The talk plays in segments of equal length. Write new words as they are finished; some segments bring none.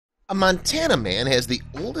A Montana man has the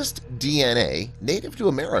oldest DNA native to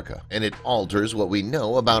America, and it alters what we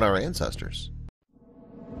know about our ancestors.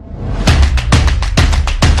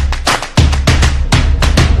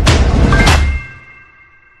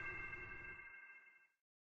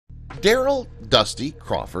 Darrell Dusty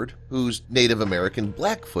Crawford, whose Native American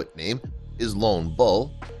Blackfoot name is Lone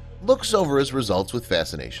Bull, looks over his results with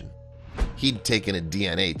fascination. He'd taken a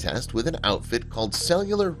DNA test with an outfit called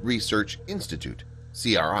Cellular Research Institute,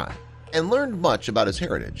 CRI, and learned much about his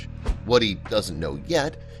heritage. What he doesn't know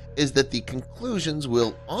yet is that the conclusions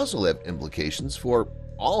will also have implications for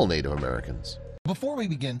all Native Americans. Before we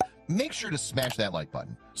begin, make sure to smash that like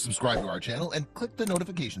button, subscribe to our channel, and click the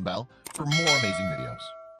notification bell for more amazing videos.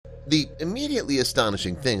 The immediately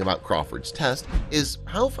astonishing thing about Crawford's test is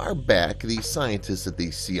how far back the scientists at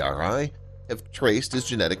the CRI have traced his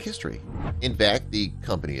genetic history. In fact, the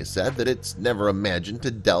company has said that it's never imagined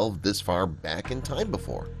to delve this far back in time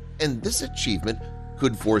before, and this achievement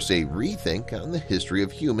could force a rethink on the history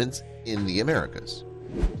of humans in the Americas.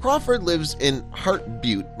 Crawford lives in Heart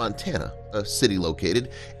Butte, Montana, a city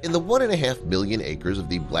located in the 1.5 million acres of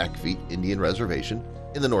the Blackfeet Indian Reservation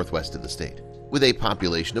in the northwest of the state. With a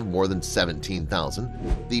population of more than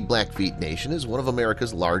 17,000, the Blackfeet Nation is one of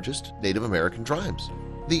America's largest Native American tribes.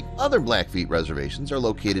 The other Blackfeet reservations are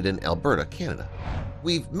located in Alberta, Canada.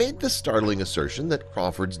 We've made the startling assertion that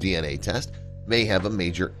Crawford's DNA test may have a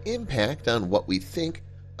major impact on what we think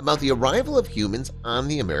about the arrival of humans on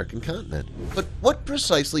the American continent. But what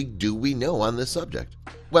precisely do we know on this subject?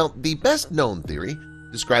 Well, the best-known theory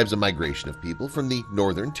describes a migration of people from the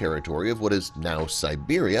northern territory of what is now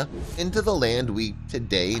Siberia into the land we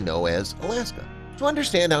today know as Alaska. To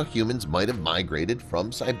understand how humans might have migrated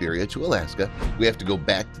from Siberia to Alaska, we have to go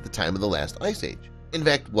back to the time of the last ice age. In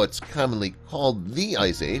fact, what's commonly called the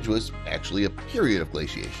Ice Age was actually a period of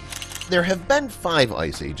glaciation. There have been 5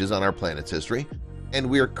 ice ages on our planet's history, and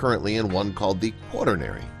we are currently in one called the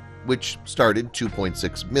Quaternary, which started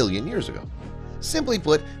 2.6 million years ago. Simply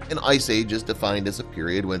put, an ice age is defined as a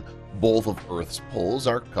period when both of Earth's poles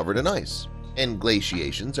are covered in ice, and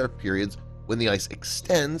glaciations are periods when the ice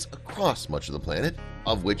extends across much of the planet,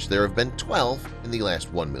 of which there have been 12 in the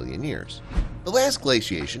last 1 million years. The last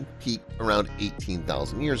glaciation peaked around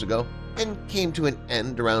 18,000 years ago and came to an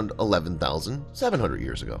end around 11,700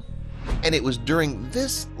 years ago. And it was during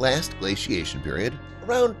this last glaciation period,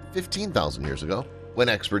 around 15,000 years ago, when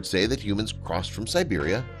experts say that humans crossed from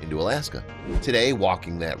Siberia into Alaska. Today,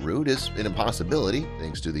 walking that route is an impossibility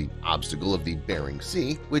thanks to the obstacle of the Bering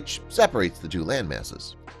Sea, which separates the two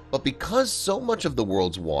landmasses. But because so much of the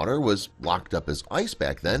world's water was locked up as ice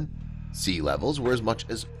back then, sea levels were as much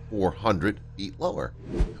as 400 feet lower.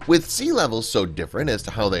 With sea levels so different as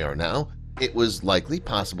to how they are now, it was likely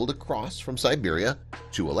possible to cross from Siberia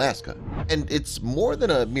to Alaska. And it's more than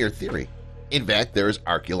a mere theory. In fact, there is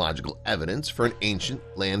archaeological evidence for an ancient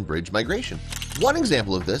land bridge migration. One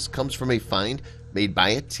example of this comes from a find made by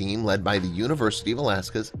a team led by the University of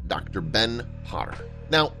Alaska's Dr. Ben Potter.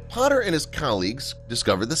 Now, Potter and his colleagues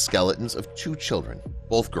discovered the skeletons of 2 children,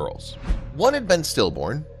 both girls. One had been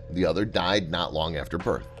stillborn, the other died not long after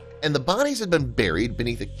birth, and the bodies had been buried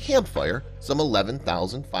beneath a campfire some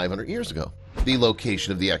 11,500 years ago. The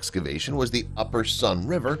location of the excavation was the Upper Sun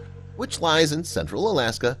River, which lies in central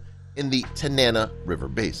Alaska in the Tanana River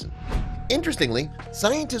Basin. Interestingly,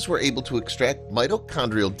 scientists were able to extract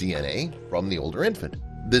mitochondrial DNA from the older infant.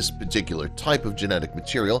 This particular type of genetic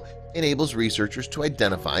material enables researchers to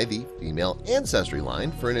identify the female ancestry line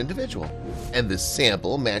for an individual, and this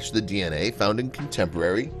sample matched the DNA found in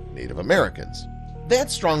contemporary Native Americans. That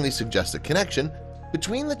strongly suggests a connection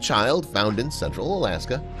between the child found in central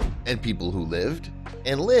Alaska and people who lived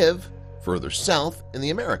and live further south in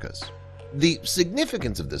the Americas. The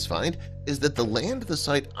significance of this find is that the land the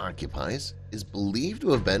site occupies is believed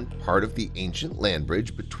to have been part of the ancient land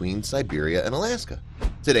bridge between Siberia and Alaska.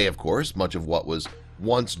 Today, of course, much of what was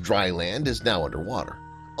once dry land is now underwater.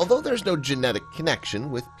 Although there's no genetic connection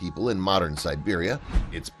with people in modern Siberia,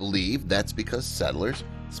 it's believed that's because settlers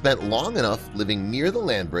spent long enough living near the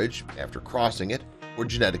land bridge after crossing it for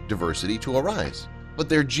genetic diversity to arise. But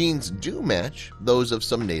their genes do match those of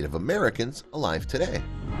some Native Americans alive today.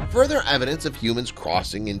 Further evidence of humans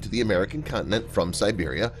crossing into the American continent from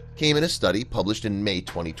Siberia came in a study published in May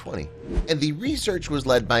 2020, and the research was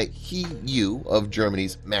led by He Yu of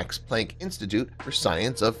Germany's Max Planck Institute for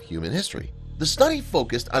Science of Human History. The study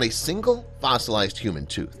focused on a single fossilized human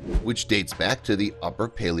tooth, which dates back to the Upper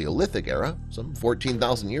Paleolithic era, some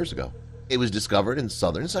 14,000 years ago. It was discovered in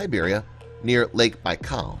southern Siberia near Lake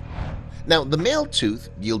Baikal. Now, the male tooth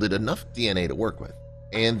yielded enough DNA to work with,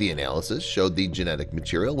 and the analysis showed the genetic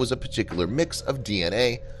material was a particular mix of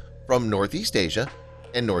DNA from Northeast Asia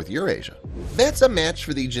and North Eurasia. That's a match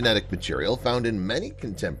for the genetic material found in many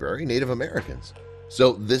contemporary Native Americans.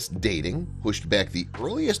 So this dating pushed back the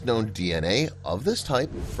earliest known DNA of this type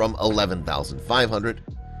from 11,500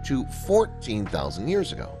 to 14,000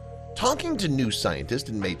 years ago. Talking to New Scientist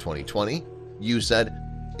in May 2020, Yu said,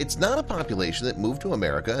 "It's not a population that moved to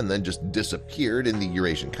America and then just disappeared in the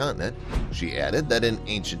Eurasian continent." She added that in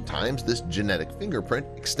ancient times this genetic fingerprint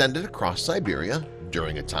extended across Siberia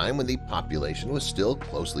during a time when the population was still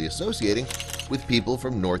closely associating with people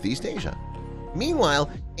from Northeast Asia. Meanwhile,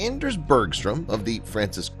 Anders Bergstrom of the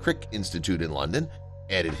Francis Crick Institute in London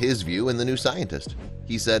added his view in the New Scientist.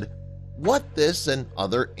 He said, "What this and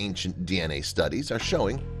other ancient DNA studies are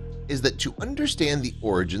showing is that to understand the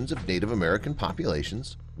origins of Native American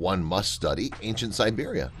populations, one must study ancient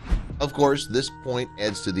Siberia." Of course, this point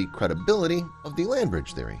adds to the credibility of the land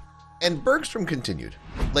bridge theory. And Bergstrom continued,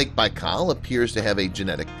 "Lake Baikal appears to have a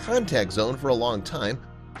genetic contact zone for a long time,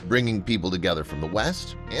 bringing people together from the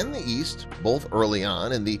west and the east, both early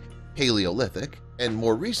on in the Paleolithic and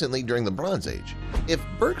more recently during the Bronze Age. If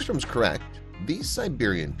Bergstrom's correct, these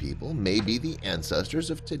Siberian people may be the ancestors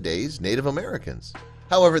of today's Native Americans."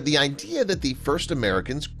 However, the idea that the first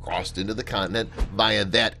Americans crossed into the continent via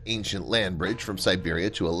that ancient land bridge from Siberia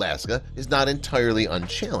to Alaska is not entirely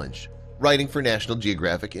unchallenged. Writing for National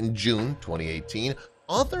Geographic in June 2018,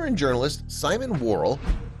 author and journalist Simon Worrell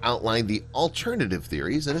outlined the alternative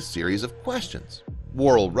theories in a series of questions.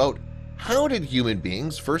 Worrell wrote, "How did human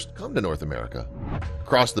beings first come to North America?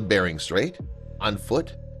 Across the Bering Strait? On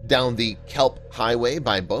foot? Down the Kelp Highway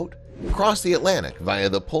by boat? Across the Atlantic via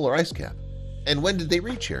the polar ice cap? And when did they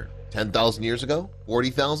reach here? 10,000 years ago?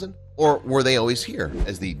 40,000? Or were they always here,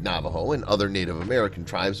 as the Navajo and other Native American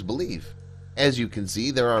tribes believe?" As you can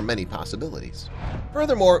see, there are many possibilities.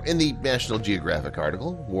 Furthermore, in the National Geographic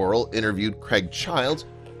article, Worrell interviewed Craig Childs,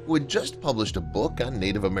 who had just published a book on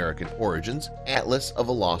Native American origins, Atlas of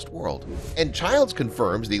a Lost World. And Childs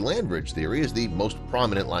confirms the land bridge theory is the most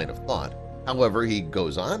prominent line of thought. However, he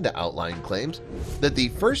goes on to outline claims that the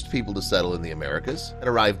first people to settle in the Americas had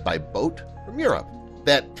arrived by boat from Europe.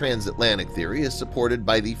 That transatlantic theory is supported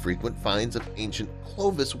by the frequent finds of ancient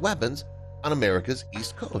Clovis weapons on America's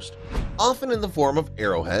east coast. Often in the form of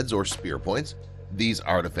arrowheads or spear points, these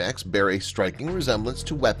artifacts bear a striking resemblance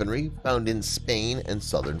to weaponry found in Spain and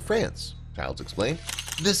southern France, Childs explained.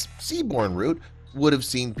 This seaborne route would have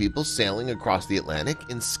seen people sailing across the Atlantic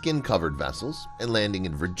in skin-covered vessels and landing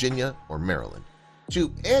in Virginia or Maryland.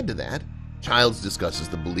 To add to that, Childs discusses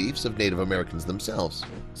the beliefs of Native Americans themselves.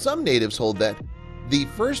 Some natives hold that the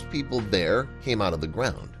first people there came out of the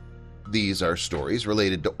ground. These are stories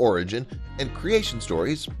related to origin and creation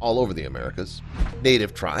stories all over the Americas.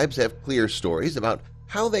 Native tribes have clear stories about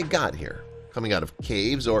how they got here, coming out of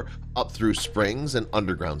caves or up through springs and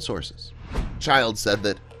underground sources. Childs said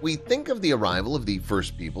that we think of the arrival of the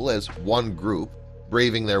first people as one group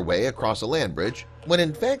braving their way across a land bridge, when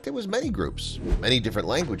in fact it was many groups, many different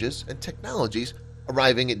languages and technologies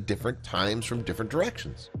arriving at different times from different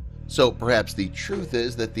directions. So perhaps the truth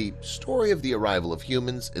is that the story of the arrival of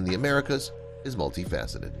humans in the Americas is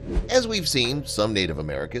multifaceted. As we've seen, some Native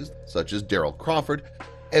Americans, such as Darrell Crawford,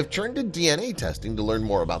 have turned to DNA testing to learn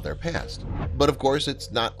more about their past. But of course,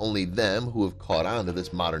 it's not only them who have caught on to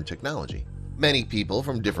this modern technology. Many people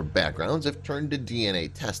from different backgrounds have turned to DNA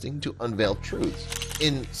testing to unveil truths.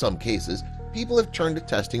 In some cases, people have turned to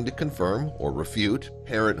testing to confirm or refute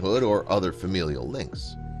parenthood or other familial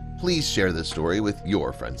links. Please share this story with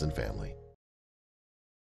your friends and family.